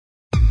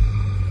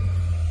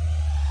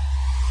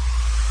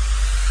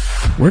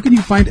Where can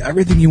you find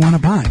everything you want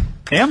to buy?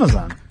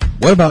 Amazon.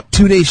 What about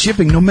 2-day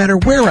shipping no matter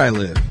where I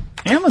live?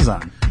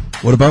 Amazon.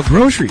 What about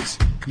groceries?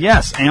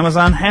 Yes,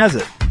 Amazon has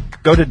it.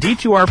 Go to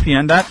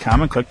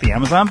d2rpn.com and click the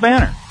Amazon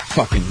banner.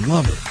 Fucking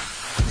love it.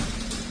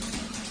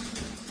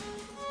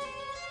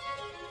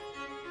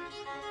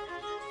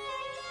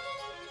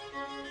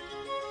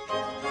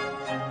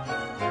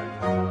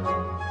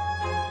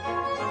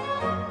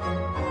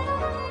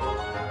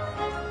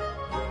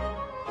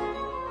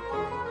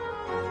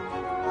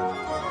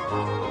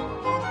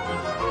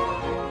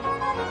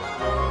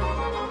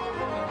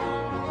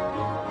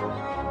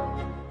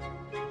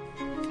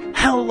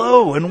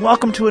 Hello, and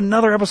welcome to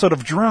another episode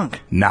of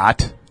Drunk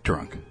Not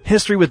drunk.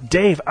 History with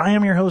Dave. I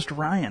am your host,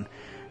 Ryan.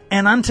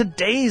 And on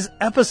today's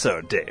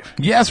episode, Dave,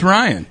 Yes,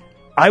 Ryan.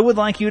 I would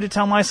like you to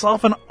tell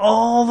myself and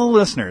all the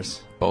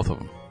listeners Both of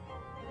them.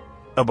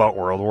 about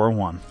World War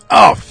I.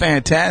 Oh,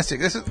 fantastic.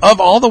 This is, of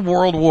all the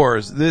world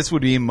wars, this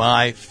would be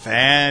my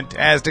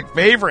fantastic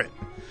favorite.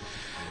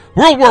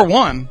 World War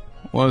I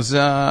was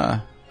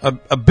a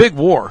big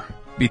war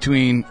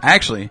between,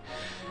 actually,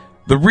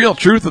 the real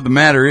truth of the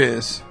matter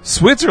is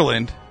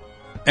Switzerland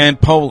and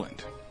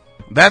Poland.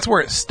 That's where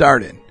it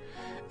started.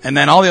 And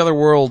then all the other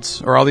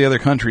worlds, or all the other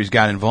countries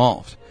got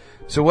involved.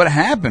 So what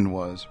happened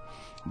was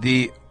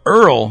the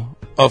Earl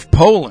of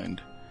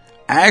Poland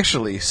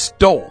actually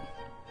stole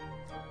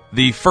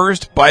the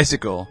first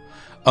bicycle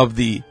of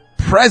the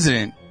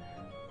president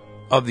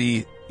of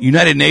the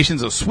United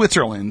Nations of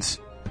Switzerland's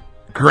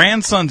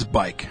grandson's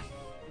bike.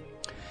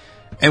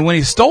 And when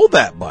he stole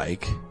that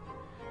bike,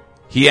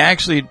 he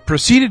actually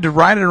proceeded to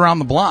ride it around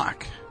the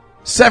block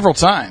several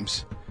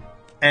times.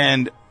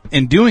 And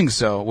in doing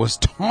so, was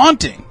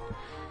taunting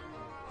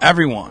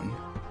everyone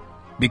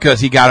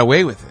because he got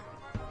away with it.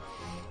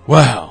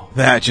 Well,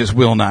 that just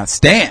will not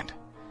stand.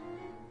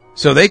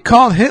 So they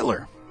called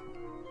Hitler.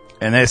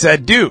 And they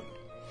said, dude,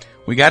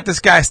 we got this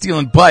guy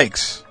stealing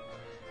bikes.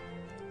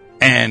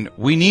 And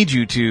we need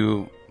you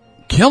to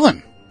kill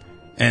him.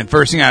 And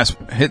first thing out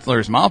of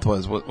Hitler's mouth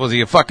was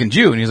he a fucking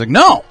Jew? And he's like,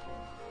 no.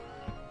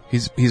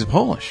 He's a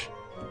Polish.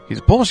 He's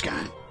a Polish guy.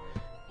 And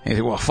he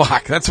said, well,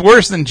 fuck, that's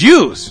worse than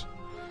Jews.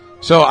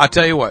 So I'll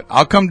tell you what,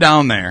 I'll come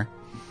down there,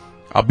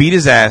 I'll beat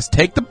his ass,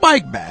 take the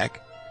bike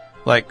back,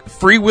 like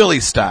Free Willy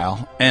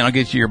style, and I'll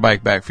get you your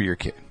bike back for your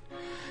kid.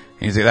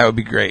 And he's like, that would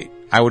be great.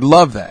 I would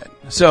love that.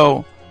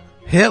 So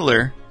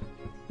Hitler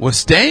was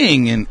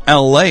staying in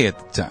L.A. at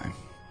the time,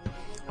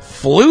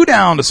 flew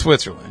down to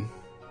Switzerland,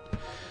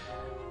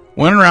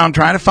 went around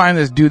trying to find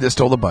this dude that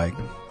stole the bike,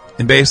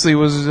 and basically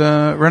was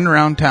running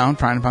around town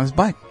trying to find his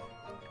bike.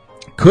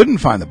 Couldn't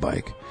find the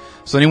bike.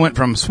 So then he went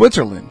from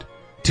Switzerland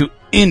to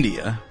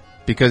India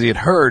because he had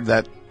heard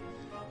that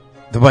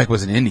the bike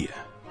was in India.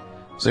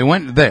 So he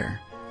went there.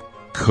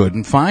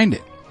 Couldn't find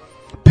it.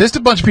 Pissed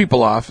a bunch of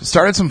people off.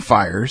 Started some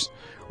fires.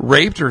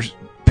 Raped or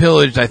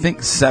pillaged, I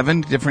think,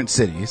 7 different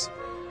cities.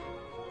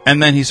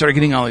 And then he started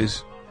getting all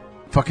these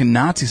fucking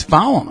Nazis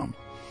following him.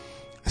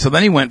 So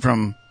then he went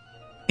from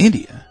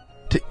India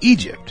to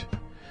Egypt.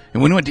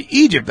 And when he went to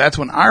Egypt, that's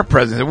when our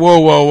president said,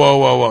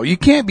 whoa. You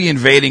can't be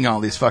invading all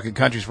these fucking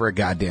countries for a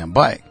goddamn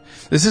bike.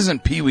 This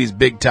isn't Pee-wee's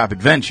Big Top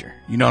Adventure.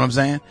 You know what I'm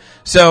saying?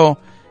 So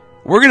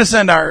we're going to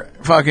send our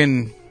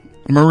fucking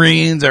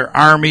Marines, our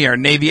Army, our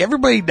Navy,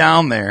 everybody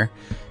down there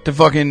to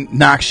fucking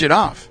knock shit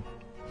off.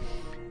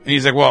 And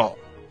he's like, well,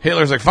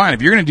 Hitler's like, fine,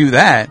 if you're going to do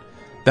that,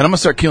 then I'm going to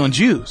start killing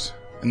Jews.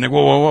 And they're like,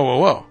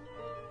 whoa.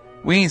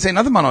 We ain't saying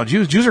nothing about no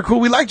Jews. Jews are cool.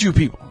 We like Jew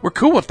people. We're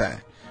cool with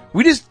that.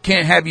 We just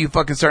can't have you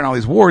fucking starting all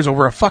these wars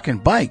over a fucking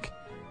bike,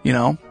 you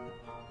know?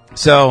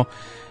 So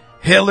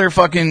Hitler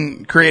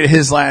fucking created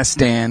his last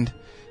stand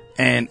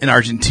and in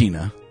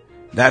Argentina.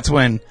 That's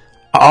when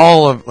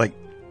all of, like,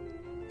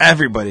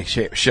 everybody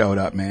showed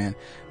up, man.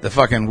 The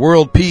fucking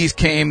world peace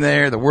came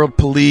there, the world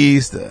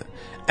police, the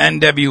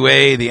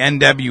NWA, the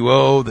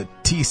NWO, the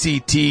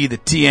TCT, the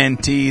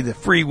TNT, the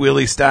Free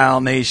Willy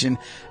style nation.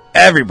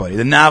 Everybody,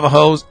 the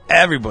Navajos,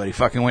 everybody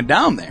fucking went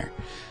down there.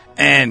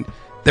 And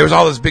there was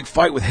all this big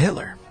fight with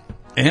Hitler.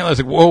 And Hitler's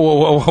like,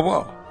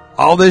 whoa.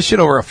 All this shit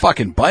over a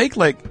fucking bike?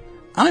 Like,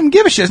 I don't even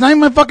give a shit. It's not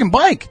even my fucking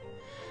bike.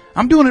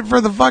 I'm doing it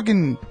for the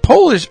fucking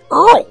Polish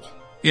Earl.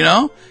 You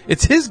know?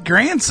 It's his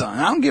grandson.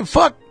 I don't give a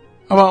fuck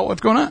about what's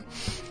going on.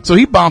 So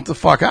he bombed the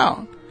fuck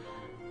out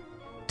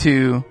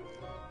to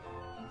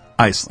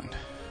Iceland.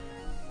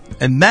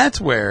 And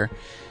that's where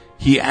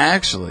he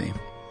actually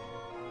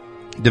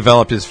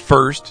developed his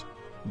first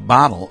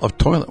bottle of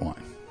toilet wine.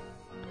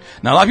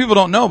 Now, a lot of people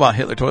don't know about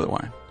Hitler toilet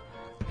wine.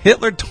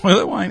 Hitler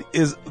toilet wine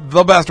is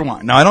the best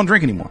wine. Now, I don't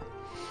drink anymore.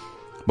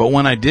 But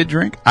when I did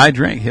drink, I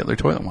drank Hitler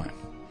toilet wine.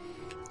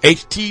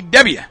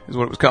 HTW is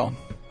what it was called.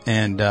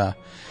 And it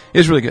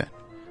was really good.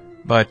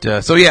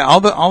 But, so yeah, all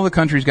the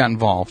countries got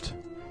involved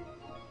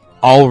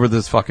all over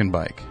this fucking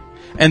bike.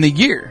 And the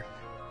year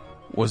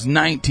was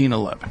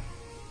 1911.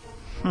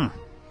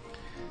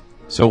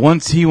 So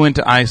once he went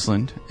to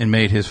Iceland and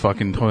made his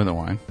fucking toilet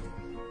wine,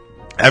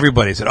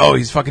 everybody said, oh,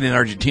 he's fucking in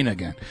Argentina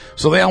again.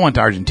 So they all went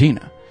to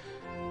Argentina.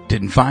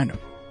 Didn't find him.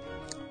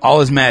 All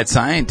his mad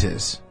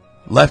scientists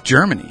left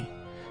Germany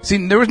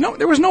See, there was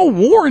no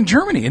war in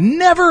Germany. It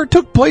never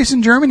took place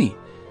in Germany.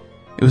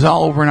 It was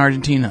all over in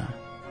Argentina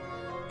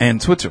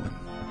and Switzerland.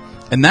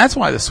 And that's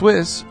why the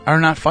Swiss are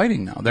not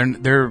fighting now.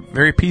 They're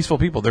very peaceful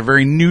people. They're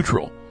very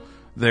neutral.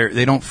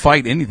 They don't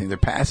fight anything. They're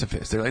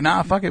pacifists. They're like,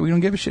 nah, fuck it. We don't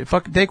give a shit.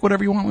 Fuck it. Take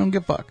whatever you want. We don't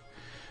give a fuck.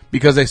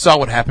 Because they saw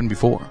what happened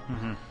before.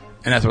 Mm-hmm.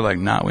 And that's where they're like,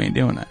 nah, we ain't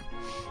doing that.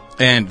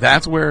 And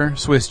that's where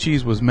Swiss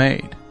cheese was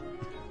made.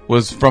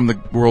 Was from the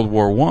World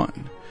War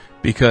One.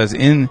 Because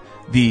in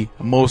the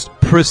most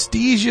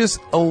prestigious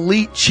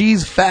elite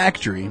cheese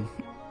factory,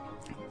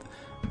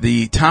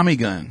 the Tommy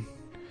gun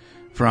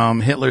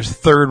from Hitler's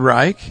Third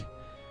Reich,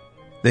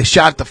 they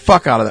shot the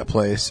fuck out of that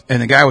place, and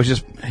the guy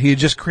he had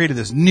just created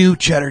this new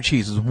cheddar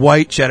cheese, this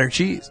white cheddar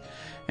cheese,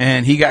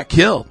 and he got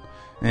killed,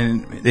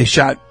 and they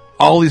shot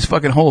all these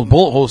fucking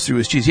bullet holes through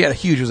his cheese. He had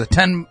it was a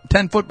 10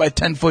 foot by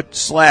 10 foot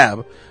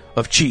slab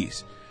of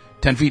cheese,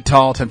 10 feet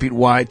tall, 10 feet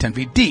wide, 10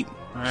 feet deep.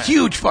 Right.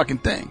 Huge fucking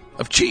thing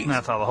of cheese. And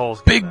that's how the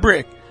holes big in.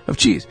 Brick of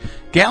cheese.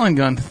 Gallon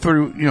gun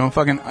through,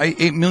 fucking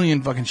 8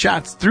 million fucking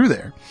shots through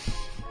there.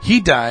 He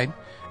died,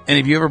 and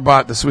if you ever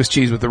bought the Swiss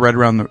cheese with the red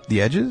around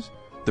the edges,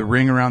 the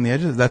ring around the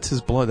edges, that's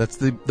his blood. That's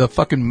the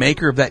fucking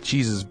maker of that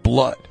cheese's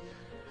blood.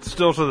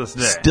 Still to this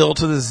day. Still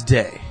to this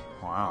day.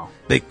 Wow.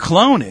 They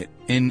clone it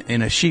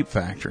in a sheep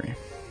factory.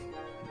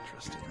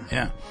 Interesting.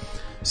 Yeah.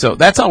 So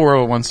that's how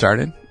World War I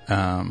started.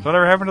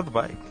 Whatever happened to the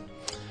bike?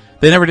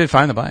 They never did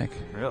find the bike.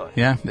 Really?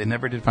 Yeah, they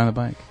never did find the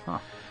bike. Huh.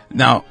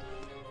 Now,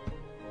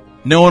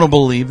 no one will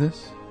believe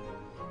this,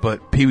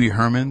 but Pee Wee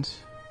Herman's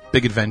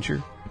Big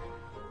Adventure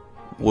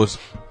was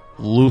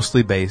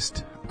loosely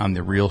based on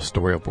the real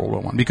story of World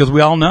War I. Because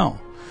we all know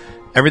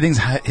everything's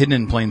hidden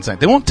in plain sight.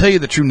 They won't tell you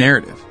the true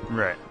narrative.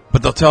 Right.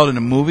 But they'll tell it in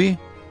a movie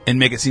and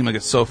make it seem like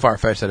it's so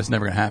far-fetched that it's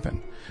never going to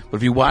happen. But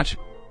if you watch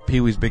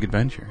Pee Wee's Big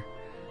Adventure,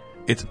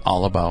 it's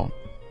all about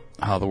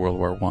how the World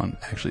War I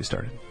actually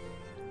started.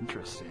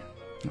 Interesting.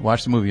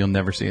 Watch the movie, you'll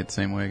never see it the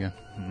same way again.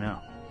 No.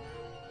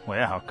 Well,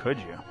 yeah, how could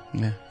you?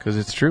 Yeah, because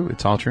it's true.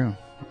 It's all true.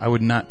 I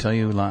would not tell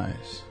you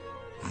lies.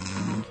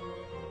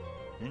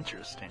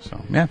 Interesting.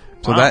 So, yeah.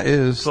 So wow. that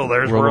is... So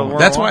there's World War I.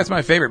 That's why it's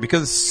my favorite,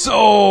 because it's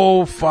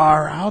so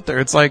far out there.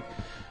 It's like,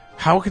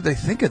 how could they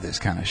think of this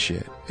kind of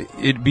shit?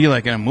 It'd be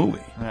like in a movie.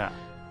 Yeah.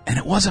 And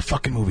it was a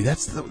fucking movie.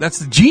 That's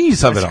the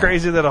genius of it all. It's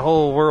crazy that a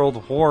whole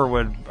world war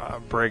would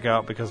break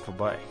out because of a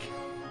bike.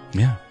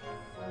 Yeah.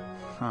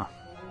 Huh.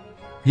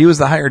 He was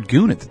the hired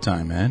goon at the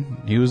time,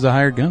 man. He was the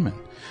hired gunman.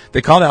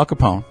 They called Al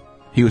Capone.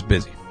 He was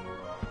busy.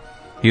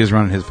 He was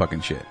running his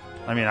fucking shit.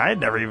 I mean, I had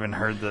never even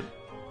heard that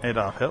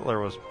Adolf Hitler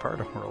was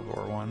part of World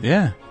War I.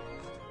 Yeah.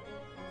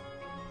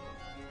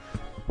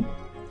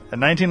 In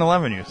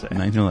 1911, you say?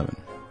 1911.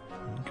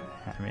 Okay.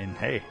 I mean,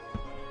 hey.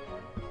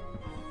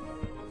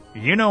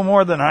 You know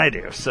more than I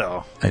do,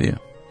 so. I do.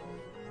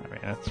 I mean,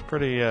 it's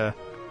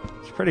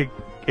pretty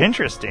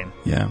interesting.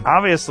 Yeah.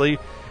 Obviously,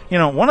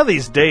 one of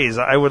these days,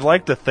 I would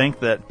like to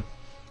think that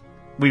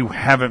we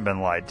haven't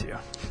been lied to.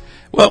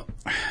 Well,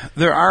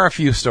 there are a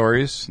few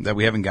stories that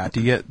we haven't got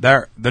to yet.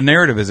 The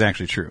narrative is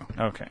actually true.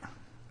 Okay.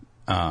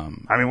 I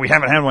mean, we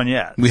haven't had one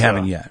yet. We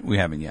haven't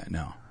yet,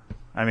 no.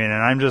 I mean,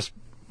 and I'm just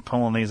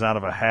pulling these out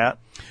of a hat.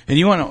 And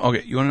you want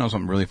to know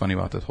something really funny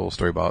about this whole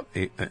story about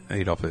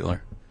Adolf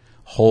Hitler?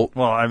 Does it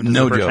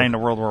pertain joke. to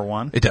World War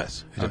I? It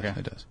does. Okay.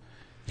 It does.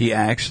 He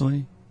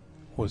actually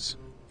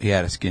he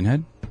had a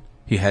skinhead.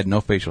 He had no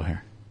facial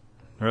hair.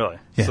 Really?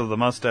 Yeah. So the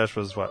mustache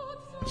was what?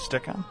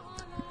 Stick on?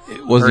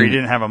 It wasn't. Or he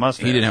didn't have a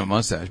mustache? He didn't have a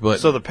mustache. But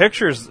so the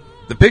pictures,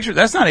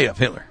 that's not Adolf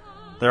Hitler.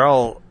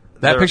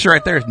 That picture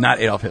right there is not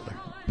Adolf Hitler.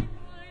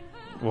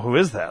 Well, who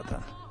is that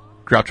then?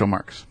 Groucho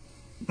Marx.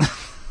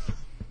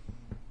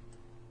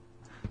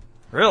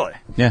 Really?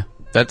 Yeah.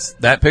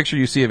 That picture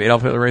you see of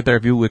Adolf Hitler right there,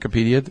 if you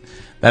Wikipedia,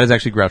 that is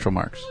actually Groucho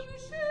Marx.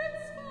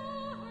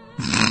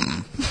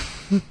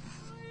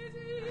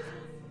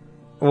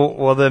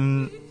 Well,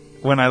 then,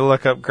 when I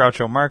look up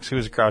Groucho Marx,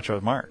 who's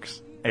Groucho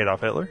Marx?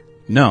 Adolf Hitler?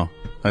 No,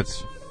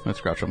 that's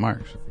Groucho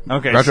Marx.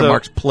 Okay, Groucho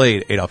Marx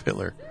played Adolf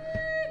Hitler.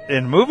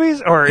 In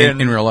movies or in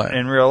real life?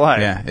 In real life.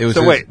 Yeah, it was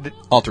so his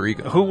alter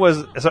ego.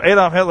 So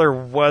Adolf Hitler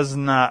was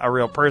not a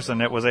real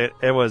person. It was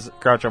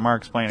Groucho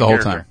Marx playing the whole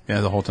character. time.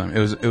 Yeah, the whole time. It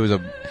was a.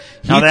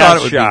 Now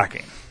that's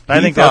shocking. I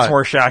think that's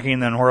more shocking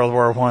than World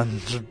War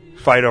I's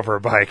fight over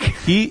a bike.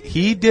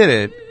 He did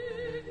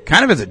it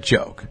kind of as a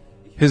joke.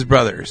 His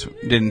brothers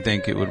didn't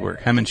think it would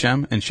work. Hem and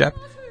Shem and Shep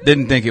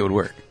didn't think it would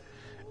work.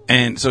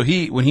 And so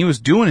when he was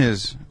doing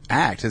his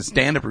act, his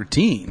stand-up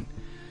routine,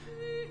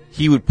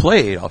 he would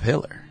play Adolf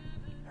Hitler.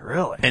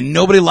 Really? And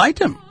nobody liked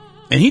him.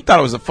 And he thought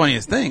it was the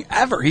funniest thing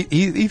ever.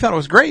 He thought it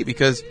was great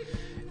because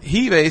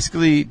he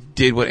basically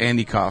did what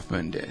Andy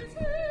Kaufman did.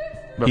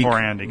 Before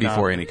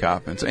Andy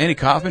Kaufman. So Andy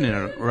Kaufman, in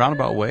a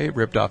roundabout way,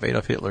 ripped off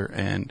Adolf Hitler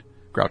and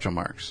Groucho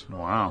Marx.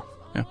 Wow.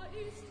 Yeah.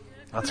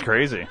 That's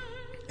crazy.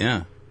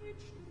 Yeah.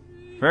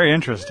 Very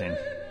interesting.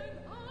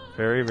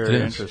 Very,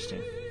 very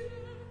interesting.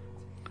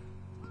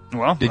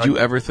 Well, did you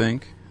ever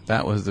think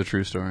that was the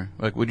true story?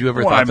 Like, would you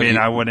ever? Well, I mean,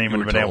 I wouldn't even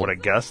have been able to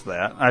guess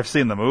that. I've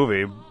seen the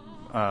movie,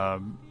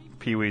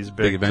 Pee-wee's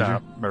Big Adventure?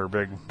 Top or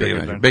Big Adventure.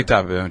 Adventure. Big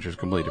Top Adventure is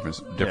completely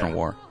different Yeah.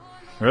 war.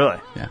 Really?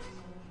 Yeah.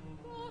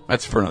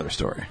 That's for another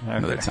story,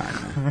 another Okay.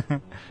 time.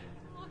 Man.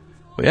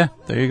 But yeah,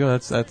 there you go.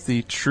 That's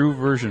the true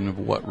version of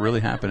what really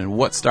happened and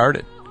what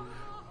started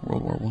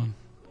World War One.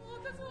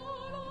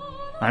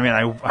 I mean,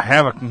 I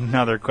have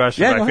another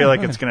question, Yeah, but go I feel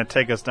ahead, like it's going to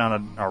take us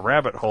down a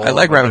rabbit hole. I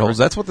like of rabbit different- holes.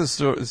 That's what this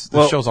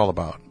Well, show's all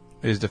about,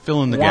 is to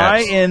fill in the Why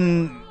gaps.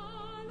 in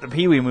the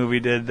Pee-wee movie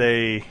did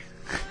they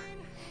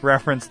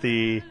reference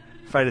the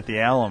fight at the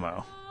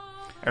Alamo?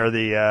 Or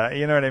the,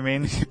 you know what I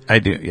mean? I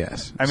do,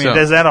 yes. I mean,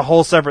 is that a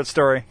whole separate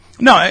story?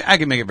 No, I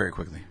can make it very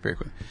quickly. Very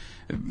quickly.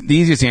 The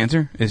easiest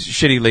answer is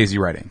shitty, lazy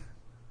writing.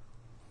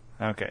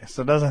 Okay,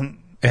 so it doesn't...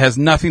 It has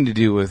nothing to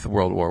do with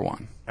World War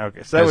One.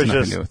 Okay, so that was nothing to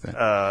just, do with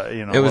it.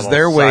 you know, It was little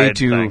their way side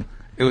to. thing.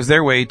 It was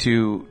their way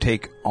to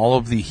take all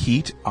of the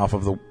heat off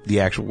of the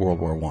actual World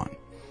War One.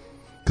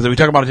 Because we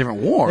talk about a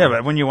different war. Yeah,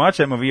 but when you watch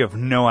that movie, you have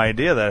no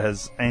idea that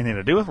has anything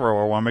to do with World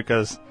War One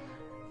because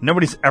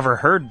nobody's ever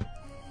heard,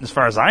 as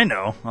far as I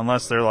know,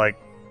 unless they're like,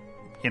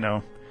 you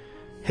know,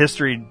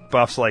 history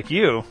buffs like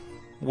you,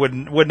 would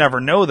never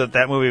know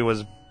that movie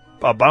was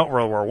about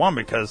World War One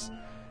because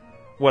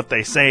what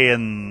they say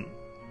in,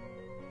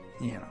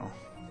 you know,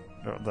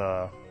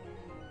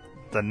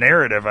 the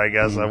narrative, I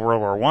guess, of World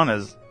War One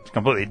is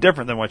completely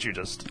different than what you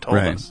just told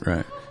us.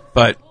 Right.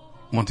 But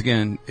once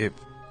again,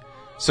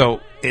 so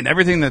in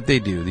everything that they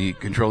do, the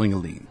controlling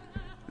elite,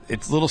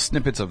 it's little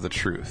snippets of the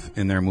truth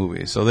in their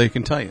movies, so they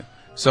can tell you.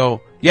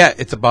 So yeah,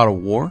 it's about a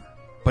war,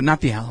 but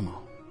not the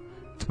Alamo.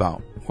 It's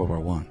about World War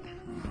One.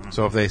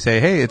 So if they say,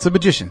 "Hey, it's a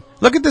magician.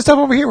 Look at this stuff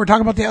over here. We're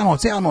talking about the Alamo.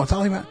 It's the Alamo. It's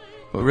all about,"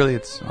 but really,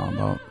 it's all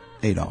about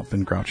Adolf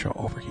and Groucho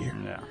over here.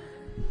 Yeah.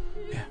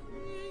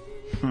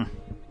 Yeah.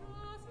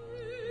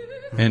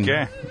 And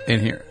Okay. in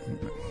here,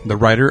 the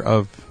writer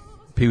of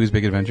Pee-wee's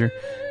Big Adventure,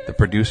 the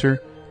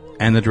producer,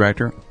 and the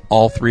director,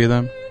 all three of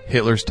them,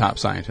 Hitler's top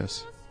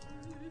scientists.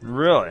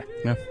 Really?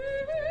 Yeah.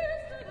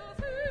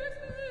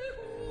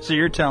 So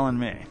you're telling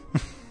me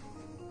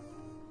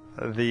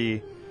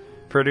the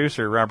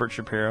producer, Robert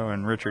Shapiro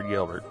and Richard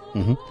Gilbert,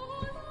 Mhm.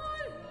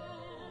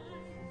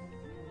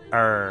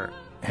 are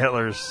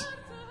Hitler's,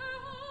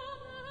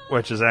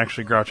 which is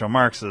actually Groucho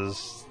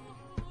Marx's.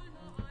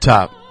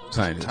 Top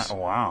scientists. Oh,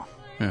 wow.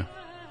 Yeah.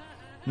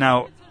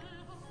 Now,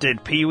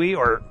 did Pee-wee,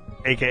 or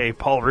a.k.a.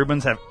 Paul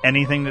Rubens, have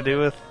anything to do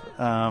with,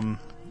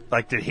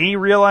 did he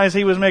realize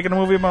he was making a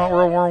movie about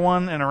World War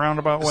One in a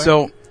roundabout way?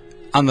 So,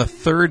 on the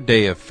third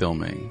day of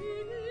filming,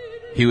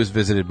 he was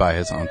visited by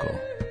his uncle,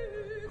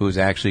 who is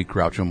actually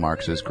Groucho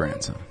Marx's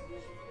grandson.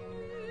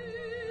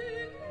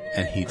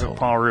 And he told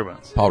Paul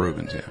Rubens. Paul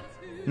Rubens, yeah.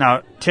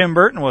 Now, Tim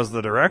Burton was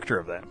the director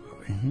of that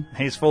movie. Mm-hmm.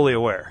 He's fully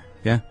aware.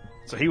 Yeah.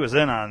 So he was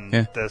in on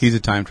Yeah. this. He's a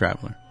time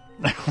traveler.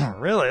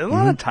 Really? A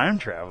lot of time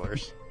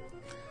travelers.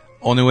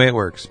 Only way it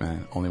works,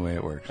 man. Only way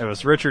it works. It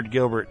was Richard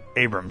Gilbert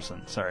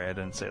Abramson. Sorry, I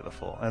didn't say the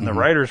full. And the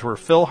writers were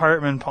Phil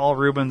Hartman, Paul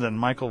Rubens, and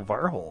Michael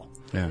Varhol.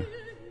 Yeah.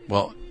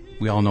 Well,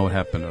 we all know what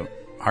happened to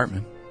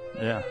Hartman.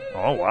 Yeah.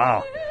 Oh,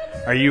 wow.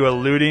 Are you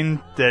alluding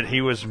that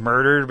he was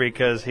murdered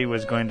because he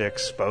was going to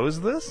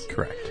expose this?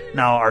 Correct.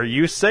 Now, are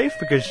you safe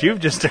because you've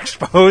just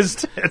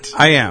exposed it?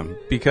 I am,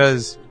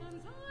 because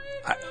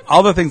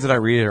all the things that I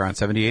read are on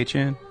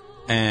 78chan,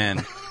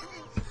 and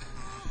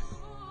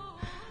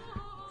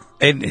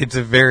it's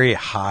a very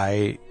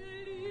high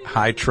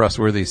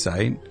trustworthy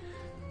site,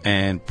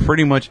 and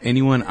pretty much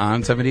anyone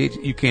on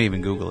 78, you can't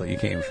even Google it, you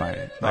can't even find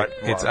it. Like,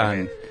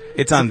 Well,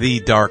 it's on the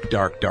dark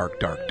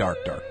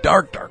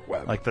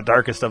web. Like the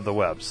darkest of the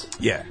webs.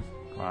 Yeah,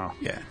 Wow.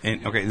 yeah.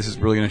 And okay, this is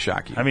really going to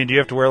shock you. I mean, do you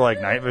have to wear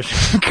like night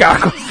vision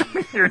goggles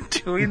when you're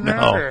doing that?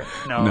 No, or-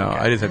 no, okay.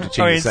 I just have to change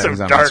I mean, the settings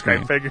so on dark, my screen.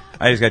 I figured.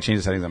 I just got to change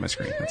the settings on my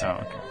screen. That's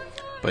all.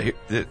 Oh, okay.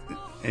 But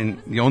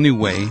and the only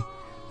way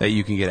that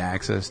you can get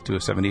access to a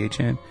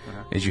 78chan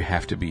is you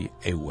have to be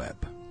a web.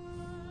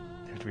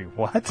 You have to be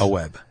what? A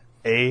web.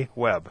 A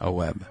web. A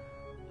web.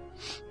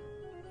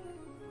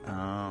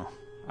 Oh,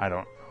 I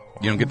don't.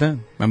 You don't get that?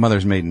 My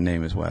mother's maiden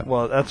name is Web.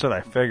 Well, that's what I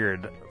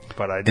figured,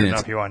 but I didn't know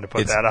it's- if you wanted to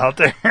put it's- that out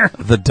there.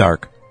 The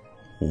dark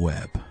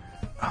web.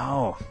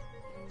 Oh,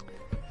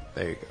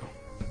 There you go.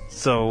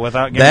 so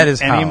without That giving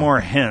is any how- more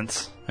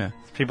hints, Yeah.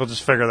 people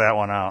just figure that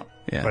one out.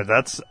 Yeah. But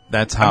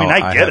That's how I mean,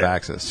 I get have it.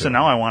 access to so it.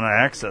 now I want to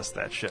access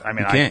that shit. I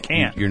mean, You I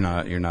can't. You're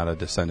not a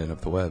descendant of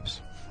the webs.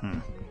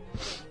 And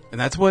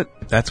that's what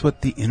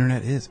the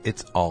internet is.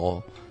 It's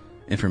all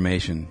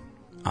information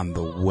on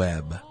the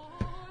web.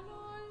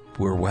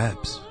 We're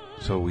webs.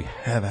 So we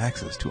have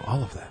access to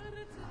all of that.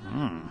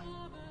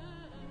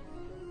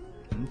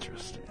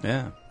 Interesting.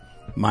 Yeah.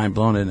 Mind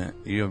blown, isn't it?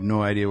 You have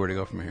no idea where to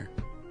go from here.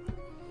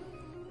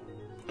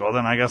 Well,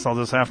 then I guess I'll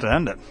just have to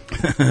end it.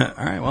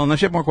 All right. Well,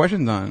 unless you have more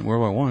questions on World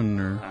War One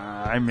or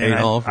I mean,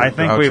 Adolf or I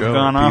think we've Groucho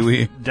gone or off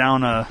Pee-wee.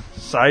 down a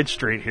side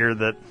street here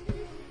that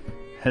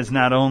has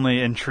not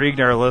only intrigued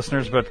our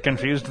listeners but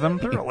confused them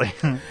thoroughly.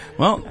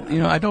 Well,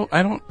 I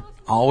don't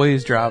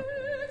always drop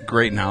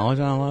great knowledge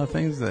on a lot of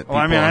things that. Well,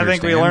 I people mean, I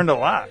think we understand. learned a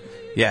lot.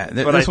 Yeah,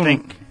 But this I one,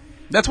 think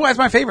That's why it's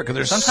my favorite, because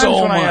there's Sometimes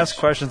so when much. I ask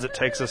questions, it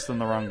takes us in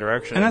the wrong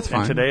direction. And that's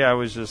fine. And today I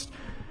was just,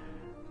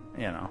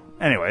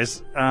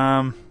 Anyways,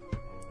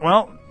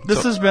 well,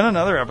 this has been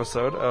another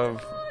episode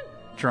of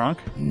Drunk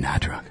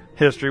Not drunk.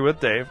 History with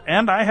Dave,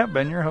 and I have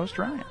been your host,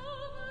 Ryan.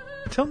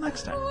 Till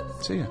next time.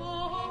 See ya.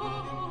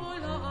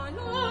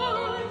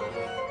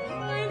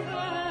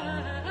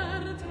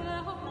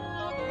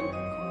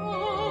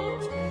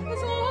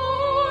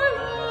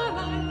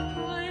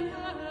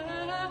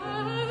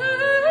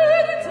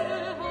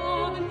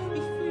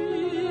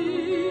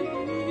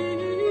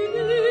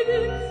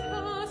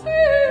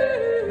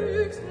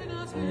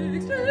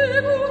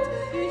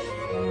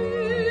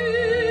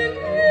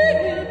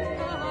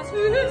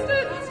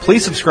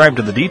 Please subscribe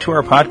to the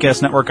D2R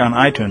Podcast Network on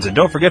iTunes, and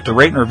don't forget to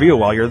rate and review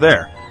while you're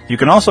there. You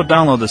can also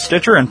download the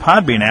Stitcher and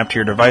Podbean app to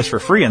your device for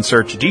free and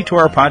search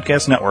D2R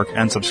Podcast Network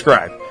and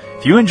subscribe.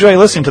 If you enjoy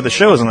listening to the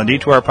shows on the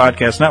D2R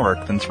Podcast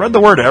Network, then spread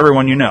the word to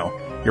everyone you know.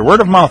 Your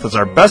word of mouth is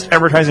our best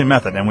advertising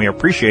method, and we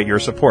appreciate your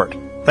support.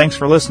 Thanks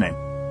for listening.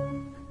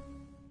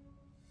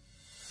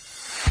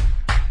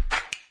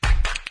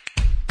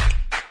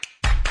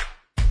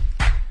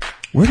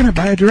 Where can I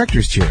buy a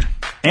director's chair?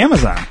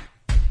 Amazon.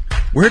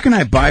 Where can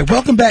I buy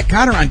Welcome Back,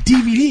 Kotter on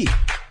DVD?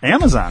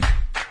 Amazon.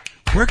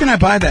 Where can I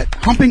buy that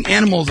Humping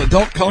Animals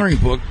adult coloring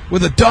book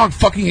with a dog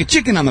fucking a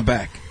chicken on the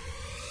back?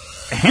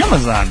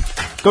 Amazon.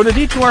 Go to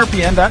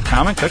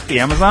D2RPN.com and click the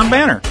Amazon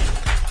banner.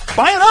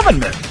 Buy an oven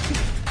mitt.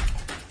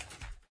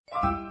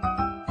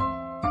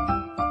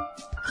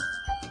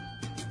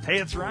 Hey,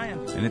 it's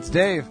Ryan. And it's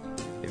Dave.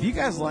 If you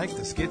guys like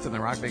the skits on the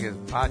Rock Vegas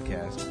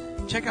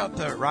podcast, check out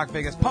the Rock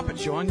Vegas Puppet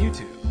Show on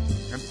YouTube.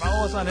 And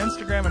follow us on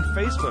Instagram and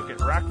Facebook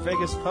at Rock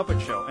Vegas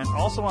Puppet Show, and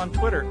also on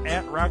Twitter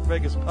at Rock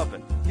Vegas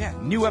Puppet. Yeah,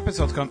 new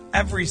episodes come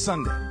every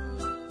Sunday.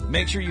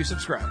 Make sure you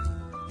subscribe.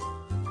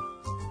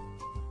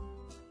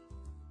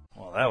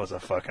 Well, that was a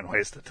fucking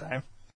waste of time.